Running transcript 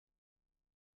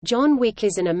John Wick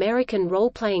is an American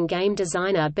role-playing game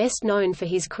designer best known for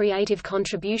his creative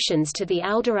contributions to the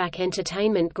Alderac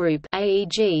Entertainment Group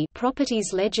 (AEG)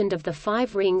 properties Legend of the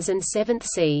Five Rings and Seventh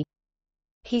Sea.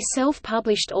 He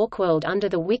self-published Orkworld under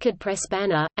the Wicked Press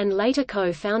banner, and later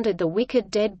co-founded the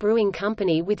Wicked Dead Brewing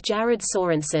Company with Jared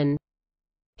Sorensen.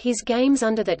 His games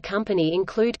under that company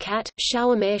include Cat,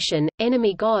 Schauermärchen,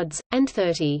 Enemy Gods, and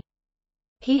 30.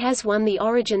 He has won the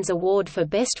Origins Award for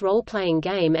Best Role-Playing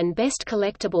Game and Best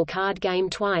Collectible Card Game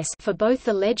twice for both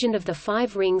the Legend of the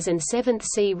Five Rings and Seventh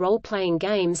Sea role-playing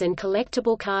games and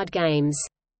collectible card games.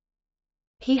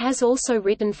 He has also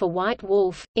written for White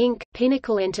Wolf, Inc.,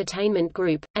 Pinnacle Entertainment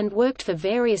Group, and worked for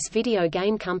various video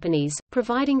game companies,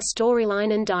 providing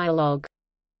storyline and dialogue.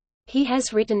 He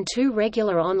has written 2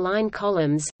 regular online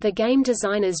columns, The Game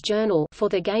Designer's Journal for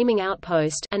The Gaming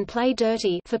Outpost and Play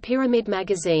Dirty for Pyramid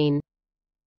Magazine.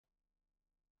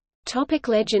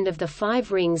 Legend of the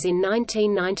Five Rings. In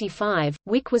 1995,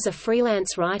 Wick was a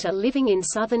freelance writer living in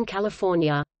Southern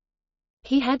California.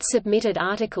 He had submitted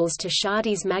articles to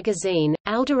Shardy's magazine,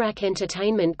 Alderac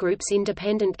Entertainment Group's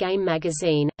independent game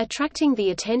magazine, attracting the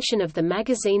attention of the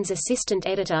magazine's assistant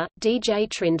editor, DJ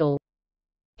Trindle.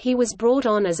 He was brought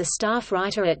on as a staff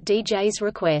writer at DJ's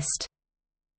request.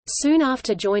 Soon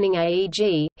after joining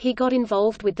AEG, he got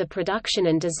involved with the production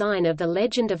and design of the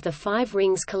Legend of the Five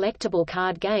Rings collectible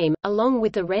card game, along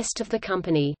with the rest of the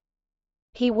company.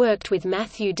 He worked with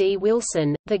Matthew D.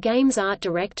 Wilson, the game's art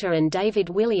director, and David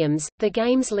Williams, the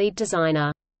game's lead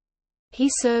designer. He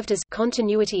served as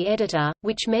continuity editor,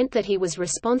 which meant that he was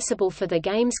responsible for the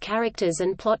game's characters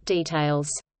and plot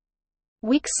details.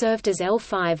 Wick served as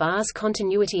L5R's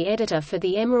continuity editor for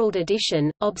the Emerald Edition,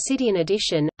 Obsidian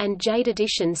Edition, and Jade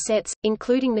Edition sets,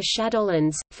 including the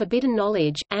Shadowlands, Forbidden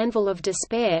Knowledge, Anvil of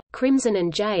Despair, Crimson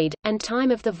and Jade, and Time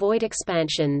of the Void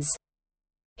expansions.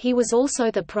 He was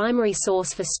also the primary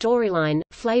source for storyline,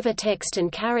 flavor text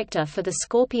and character for the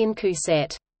Scorpion Coup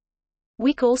set.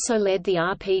 Wick also led the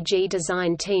RPG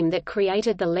design team that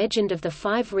created the Legend of the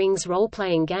Five Rings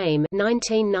role-playing game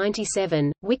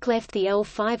 1997. Wick left the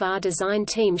L5R design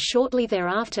team shortly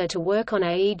thereafter to work on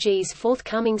AEG's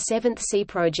forthcoming Seventh Sea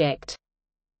project.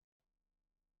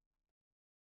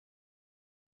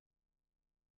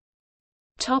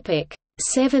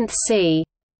 Seventh Sea.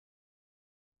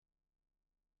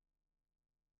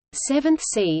 Seventh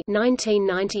Sea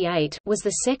 1998 was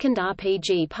the second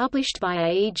RPG published by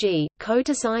AEG,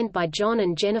 co-designed by John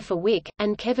and Jennifer Wick,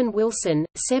 and Kevin Wilson.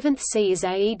 Seventh Sea is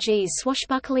AEG's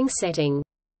swashbuckling setting.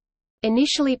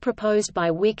 Initially proposed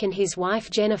by Wick and his wife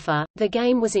Jennifer, the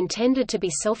game was intended to be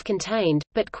self-contained,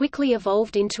 but quickly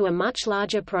evolved into a much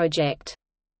larger project.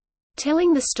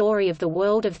 Telling the story of the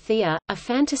world of Thea, a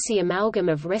fantasy amalgam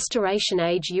of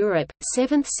Restoration-Age Europe,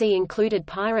 Seventh Sea included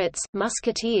pirates,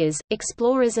 musketeers,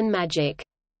 explorers and magic.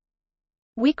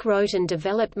 Wick wrote and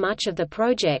developed much of the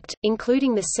project,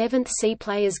 including the Seventh Sea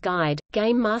Player's Guide,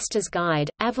 Game Master's Guide,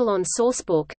 Avalon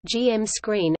Sourcebook, GM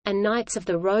Screen, and Knights of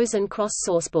the Rose and Cross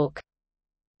Sourcebook.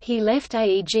 He left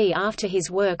AEG after his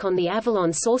work on the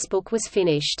Avalon Sourcebook was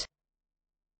finished.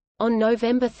 On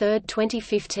November 3,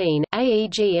 2015,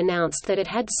 AEG announced that it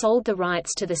had sold the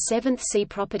rights to the Seventh Sea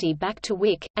property back to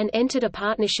Wick, and entered a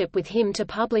partnership with him to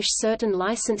publish certain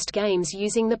licensed games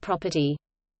using the property.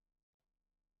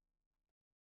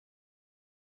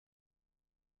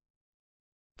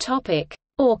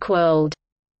 Orkworld.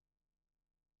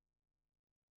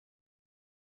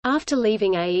 After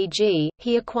leaving AEG,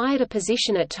 he acquired a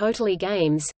position at Totally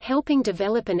Games, helping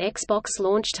develop an Xbox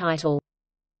launch title.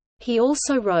 He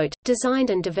also wrote,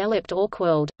 designed and developed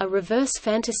Orkworld, a reverse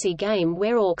fantasy game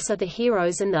where orcs are the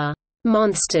heroes and the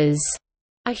monsters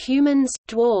are humans,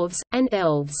 dwarves, and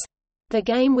elves. The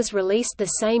game was released the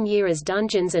same year as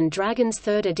Dungeons & Dragons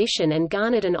 3rd Edition and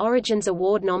garnered an Origins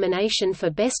Award nomination for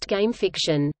Best Game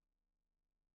Fiction.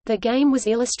 The game was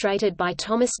illustrated by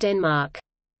Thomas Denmark.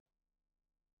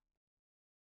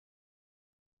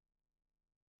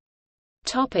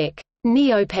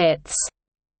 Neopets.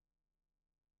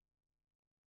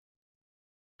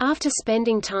 After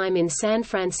spending time in San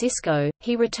Francisco,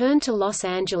 he returned to Los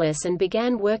Angeles and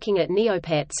began working at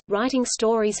Neopets, writing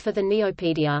stories for the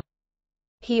Neopedia.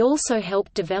 He also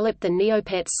helped develop the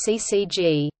Neopets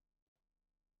CCG.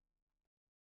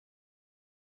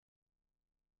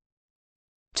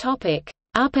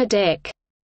 Upper Deck.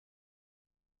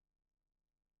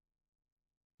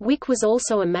 Wick was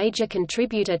also a major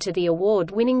contributor to the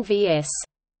award-winning VS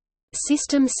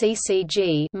System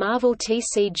CCG, Marvel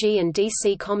TCG and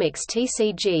DC Comics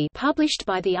TCG, published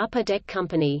by the Upper Deck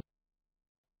Company.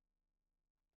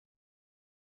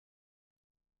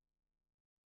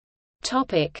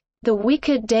 The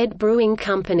Wicked Dead Brewing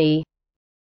Company.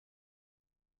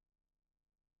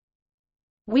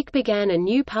 Wick began a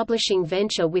new publishing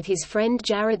venture with his friend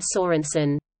Jared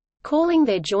Sorensen. Calling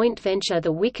their joint venture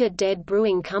the Wicked Dead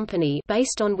Brewing Company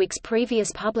based on Wick's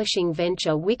previous publishing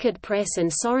venture Wicked Press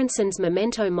and Sorensen's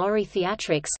Memento Mori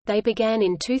Theatrics, they began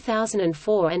in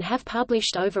 2004 and have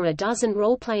published over a dozen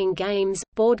role-playing games,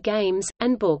 board games,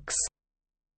 and books.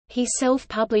 He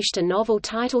self-published a novel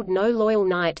titled No Loyal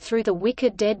Knight through the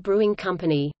Wicked Dead Brewing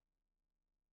Company.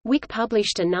 Wick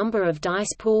published a number of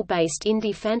dice pool-based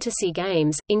indie fantasy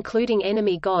games, including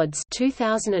Enemy Gods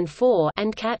 2004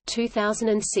 and Cat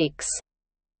 2006.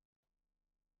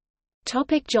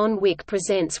 John Wick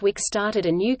Presents. Wick started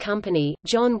a new company,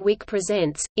 John Wick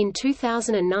Presents, in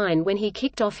 2009 when he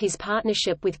kicked off his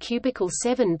partnership with Cubicle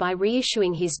 7 by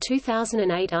reissuing his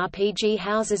 2008 RPG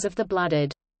Houses of the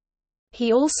Blooded.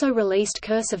 He also released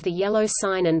Curse of the Yellow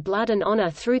Sign and Blood and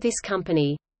Honor through this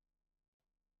company.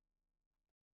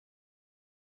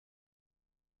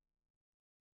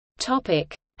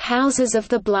 Houses of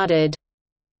the Blooded.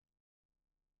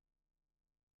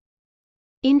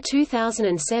 In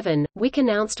 2007, Wick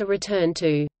announced a return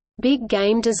to big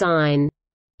game design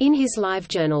in his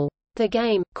LiveJournal. The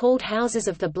game, called Houses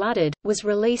of the Blooded, was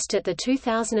released at the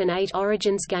 2008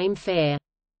 Origins Game Fair.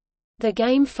 The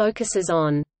game focuses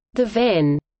on the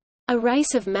Ven, a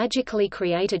race of magically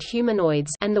created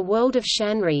humanoids, and the world of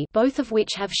Shanri, both of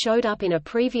which have showed up in a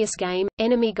previous game,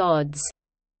 Enemy Gods.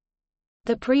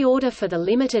 The pre-order for the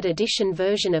limited edition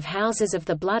version of Houses of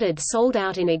the Blooded sold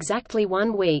out in exactly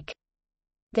 1 week.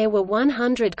 There were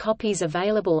 100 copies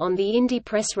available on the Indie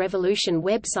Press Revolution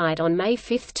website on May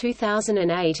 5,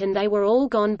 2008, and they were all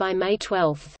gone by May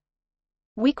 12.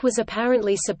 Wick was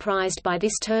apparently surprised by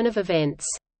this turn of events.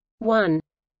 1.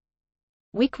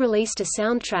 Wick released a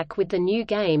soundtrack with the new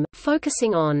game,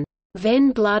 focusing on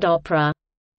Ven Blood Opera,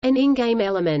 an in-game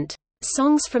element.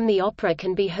 Songs from the opera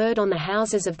can be heard on the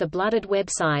Houses of the Blooded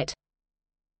website.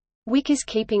 Wick is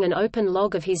keeping an open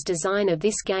log of his design of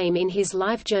this game in his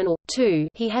LiveJournal. 2.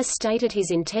 He has stated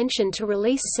his intention to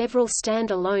release several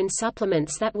stand-alone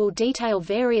supplements that will detail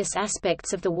various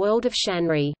aspects of the world of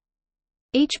Shanri.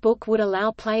 Each book would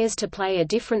allow players to play a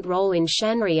different role in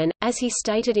Shanri and, as he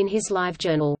stated in his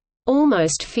LiveJournal,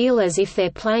 almost feel as if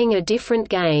they're playing a different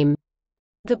game.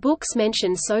 The books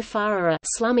mentioned so far are a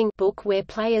slumming book where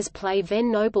players play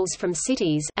Ven nobles from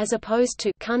cities as opposed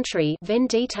to country Ven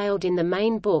detailed in the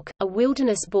main book, a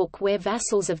wilderness book where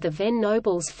vassals of the Ven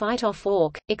nobles fight off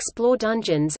orc, explore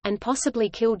dungeons, and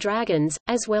possibly kill dragons,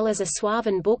 as well as a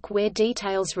Swaven book where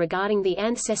details regarding the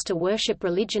ancestor worship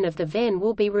religion of the Ven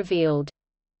will be revealed.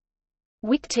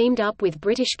 Wick teamed up with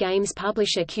British games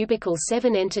publisher Cubicle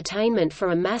 7 Entertainment for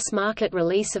a mass-market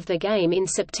release of the game in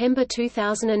September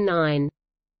 2009.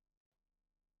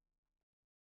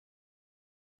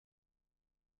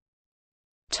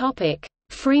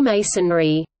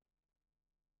 Freemasonry.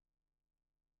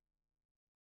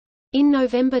 In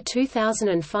November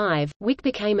 2005, Wick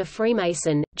became a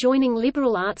Freemason, joining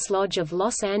Liberal Arts Lodge of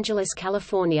Los Angeles,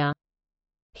 California.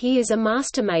 He is a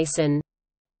Master Mason.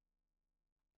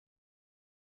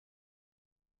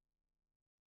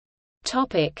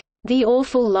 The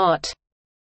Awful Lot.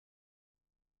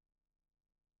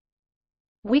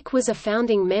 Wick was a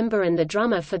founding member and the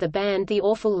drummer for the band The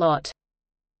Awful Lot.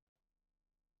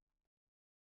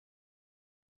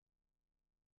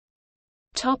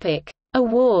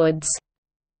 Awards.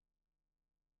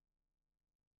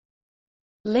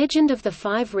 Legend of the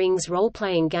Five Rings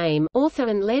role-playing game, author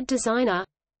and lead designer.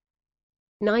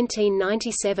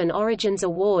 1997 Origins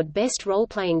Award Best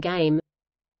Role-Playing Game.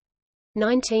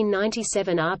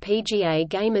 1997 RPGA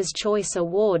Gamers' Choice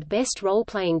Award Best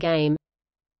Role-Playing Game.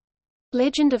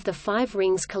 Legend of the Five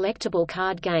Rings collectible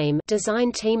card game,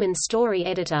 design team and story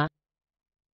editor.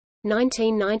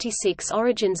 1996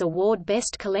 Origins Award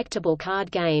Best Collectible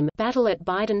Card Game, Battle at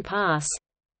Biden Pass.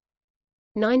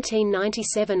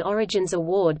 1997 Origins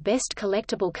Award Best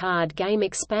Collectible Card Game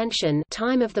Expansion,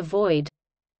 Time of the Void.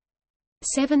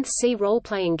 7th Sea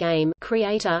Role-Playing Game,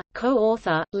 creator,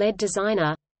 co-author, lead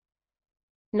designer.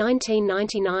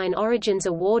 1999 Origins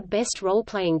Award Best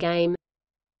Role-Playing Game.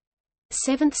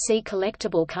 7th Sea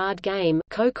Collectible Card Game,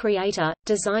 co-creator,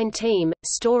 design team,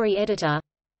 story editor.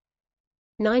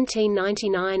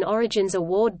 1999 Origins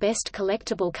Award Best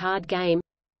Collectible Card Game.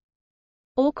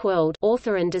 Orkworld,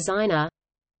 author and designer.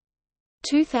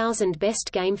 2000 Best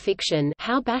Game Fiction,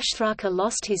 How Bashthraka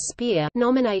Lost His Spear,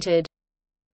 nominated.